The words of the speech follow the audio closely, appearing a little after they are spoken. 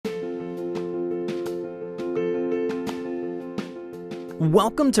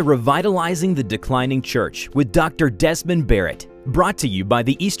Welcome to Revitalizing the Declining Church with Dr. Desmond Barrett, brought to you by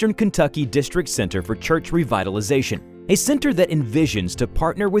the Eastern Kentucky District Center for Church Revitalization, a center that envisions to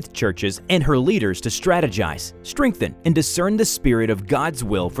partner with churches and her leaders to strategize, strengthen, and discern the spirit of God's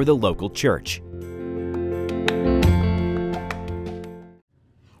will for the local church.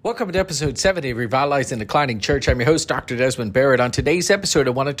 Welcome to episode 70 of Revitalizing the Declining Church. I'm your host, Dr. Desmond Barrett. On today's episode,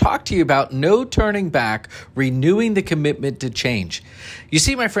 I want to talk to you about no turning back, renewing the commitment to change. You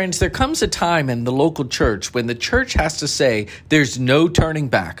see, my friends, there comes a time in the local church when the church has to say there's no turning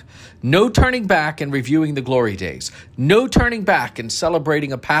back. No turning back and reviewing the glory days. No turning back and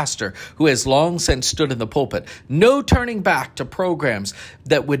celebrating a pastor who has long since stood in the pulpit. No turning back to programs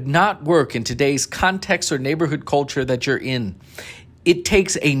that would not work in today's context or neighborhood culture that you're in. It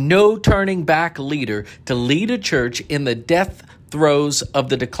takes a no turning back leader to lead a church in the death throes of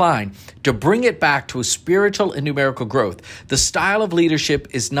the decline, to bring it back to a spiritual and numerical growth. The style of leadership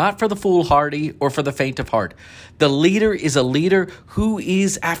is not for the foolhardy or for the faint of heart. The leader is a leader who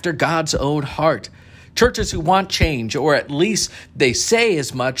is after God's own heart. Churches who want change, or at least they say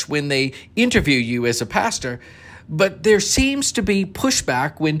as much when they interview you as a pastor, but there seems to be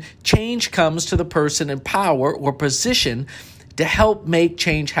pushback when change comes to the person in power or position to help make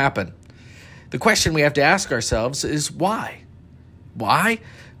change happen. The question we have to ask ourselves is why? Why?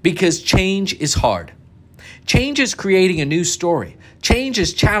 Because change is hard. Change is creating a new story. Change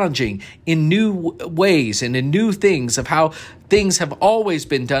is challenging in new ways and in new things of how things have always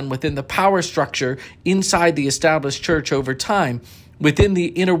been done within the power structure inside the established church over time, within the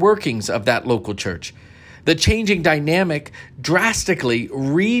inner workings of that local church. The changing dynamic drastically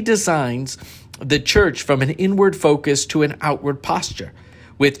redesigns the church from an inward focus to an outward posture.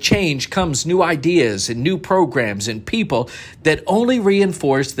 With change comes new ideas and new programs and people that only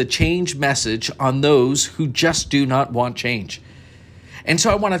reinforce the change message on those who just do not want change. And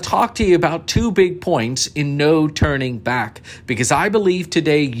so I want to talk to you about two big points in no turning back, because I believe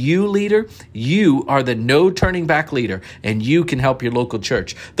today, you leader, you are the no turning back leader, and you can help your local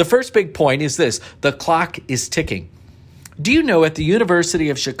church. The first big point is this: the clock is ticking. Do you know at the University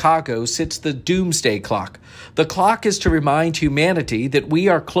of Chicago sits the doomsday clock? The clock is to remind humanity that we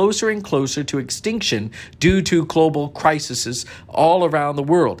are closer and closer to extinction due to global crises all around the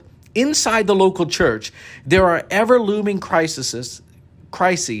world. Inside the local church, there are ever-looming crises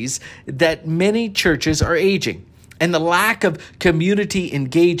that many churches are aging. And the lack of community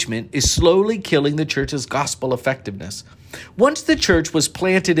engagement is slowly killing the church's gospel effectiveness. Once the church was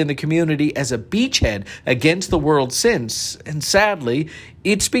planted in the community as a beachhead against the world's sins, and sadly,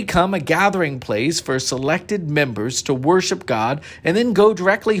 it's become a gathering place for selected members to worship God and then go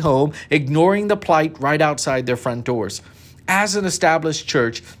directly home, ignoring the plight right outside their front doors. As an established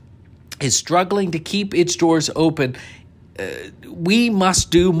church is struggling to keep its doors open, we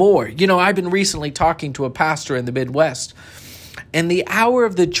must do more. You know, I've been recently talking to a pastor in the Midwest, and the hour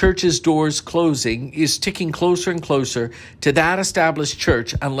of the church's doors closing is ticking closer and closer to that established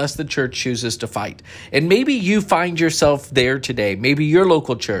church unless the church chooses to fight. And maybe you find yourself there today. Maybe your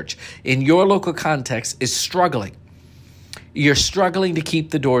local church in your local context is struggling. You're struggling to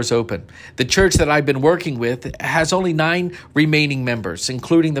keep the doors open. The church that I've been working with has only 9 remaining members,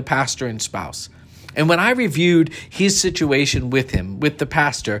 including the pastor and spouse. And when I reviewed his situation with the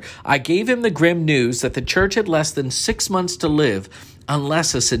pastor, I gave him the grim news that the church had less than 6 months to live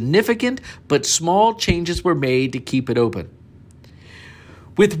unless a significant but small changes were made to keep it open.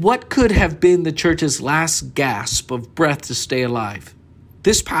 With what could have been the church's last gasp of breath to stay alive,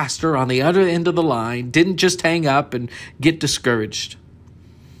 this pastor on the other end of the line didn't just hang up and get discouraged.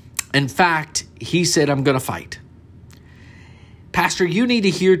 In fact, he said, "I'm going to fight." Pastor, you need to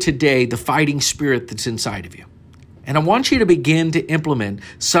hear today the fighting spirit that's inside of you. And I want you to begin to implement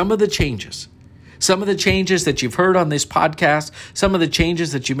some of the changes that you've heard on this podcast, some of the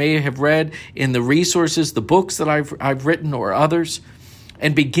changes that you may have read in the resources, the books that I've written or others,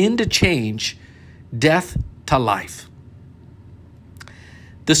 and begin to change death to life.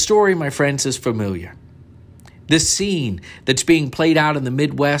 The story, my friends, is familiar. This scene that's being played out in the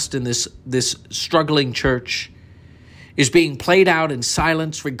Midwest in this struggling church is being played out in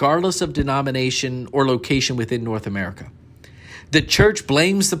silence regardless of denomination or location within North America. The church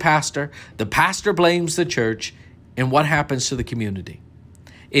blames the pastor blames the church, and what happens to the community?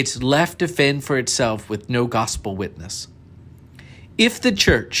 It's left to fend for itself with no gospel witness. If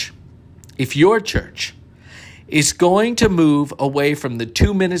your church is going to move away from the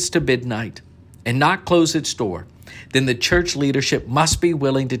 2 minutes to midnight and not close its door, then the church leadership must be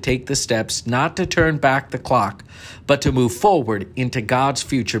willing to take the steps not to turn back the clock, but to move forward into God's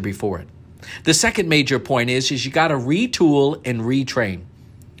future before it. The second major point is you got to retool and retrain.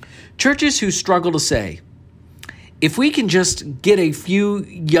 Churches who struggle to say, if we can just get a few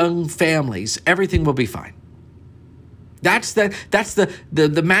young families, everything will be fine. That's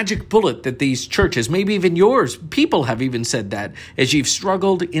the magic bullet that these churches, maybe even yours, people have even said that as you've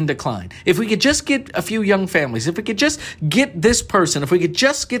struggled in decline. If we could just get a few young families, if we could just get this person, if we could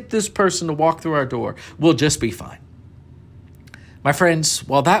just get this person to walk through our door, we'll just be fine. My friends,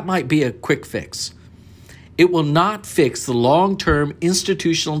 while that might be a quick fix, it will not fix the long-term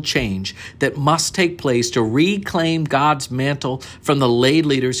institutional change that must take place to reclaim God's mantle from the lay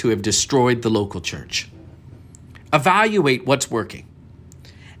leaders who have destroyed the local church. Evaluate what's working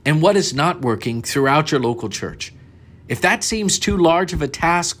and what is not working throughout your local church. If that seems too large of a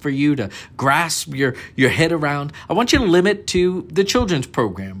task for you to grasp your head around, I want you to limit to the children's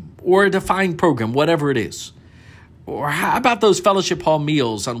program or a defined program, whatever it is. Or how about those fellowship hall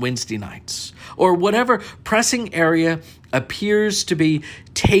meals on Wednesday nights? Or whatever pressing area appears to be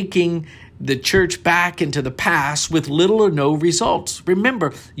taking the church back into the past with little or no results.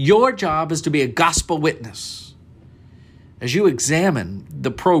 Remember, your job is to be a gospel witness. As you examine the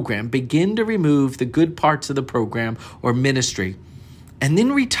program, begin to remove the good parts of the program or ministry, and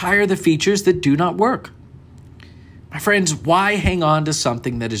then retire the features that do not work. My friends, why hang on to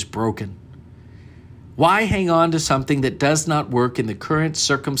something that is broken? Why hang on to something that does not work in the current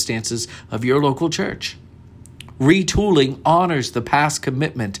circumstances of your local church? Retooling honors the past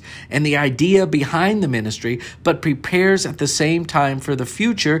commitment and the idea behind the ministry, but prepares at the same time for the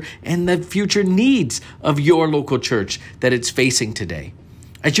future and the future needs of your local church that it's facing today.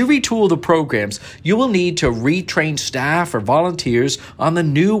 As you retool the programs, you will need to retrain staff or volunteers on the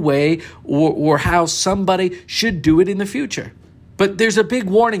new way or how somebody should do it in the future. But there's a big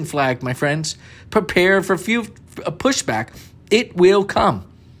warning flag, my friends. Prepare for a pushback. It will come.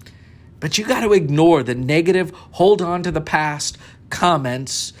 But you got to ignore the negative, hold on to the past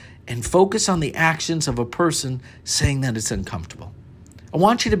comments and focus on the actions of a person saying that it's uncomfortable. I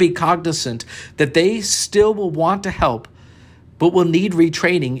want you to be cognizant that they still will want to help, but will need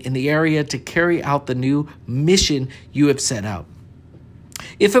retraining in the area to carry out the new mission you have set out.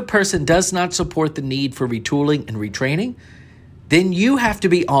 If a person does not support the need for retooling and retraining, then you have to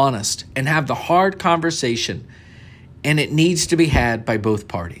be honest and have the hard conversation, and it needs to be had by both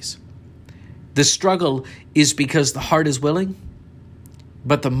parties. The struggle is because the heart is willing,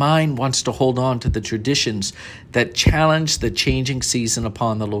 but the mind wants to hold on to the traditions that challenge the changing season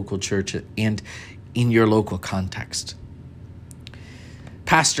upon the local church and in your local context.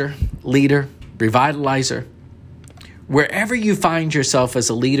 Pastor, leader, revitalizer, wherever you find yourself as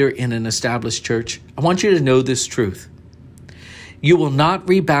a leader in an established church, I want you to know this truth. You will not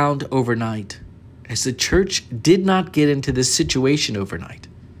rebound overnight, as the church did not get into this situation overnight.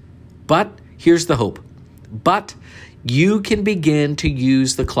 But here's the hope. But you can begin to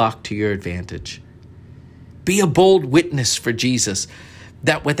use the clock to your advantage. Be a bold witness for Jesus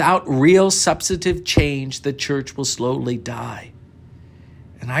that without real substantive change, the church will slowly die.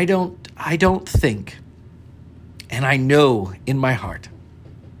 And I don't think, and I know in my heart,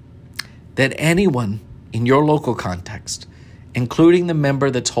 that anyone in your local context, including the member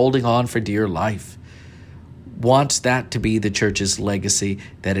that's holding on for dear life, wants that to be the church's legacy,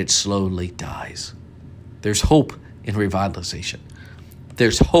 that it slowly dies. There's hope in revitalization.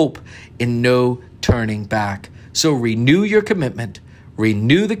 There's hope in no turning back. So renew your commitment.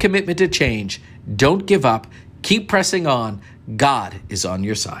 Renew the commitment to change. Don't give up. Keep pressing on. God is on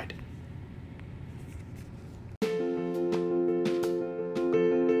your side.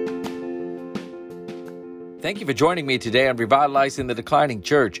 Thank you for joining me today on Revitalizing the Declining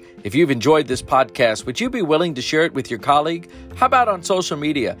Church. If you've enjoyed this podcast, would you be willing to share it with your colleague? How about on social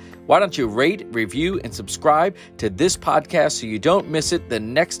media? Why don't you rate, review, and subscribe to this podcast so you don't miss it the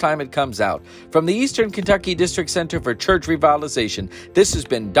next time it comes out? From the Eastern Kentucky District Center for Church Revitalization, this has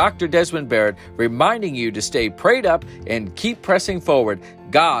been Dr. Desmond Barrett reminding you to stay prayed up and keep pressing forward.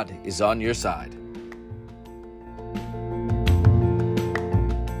 God is on your side.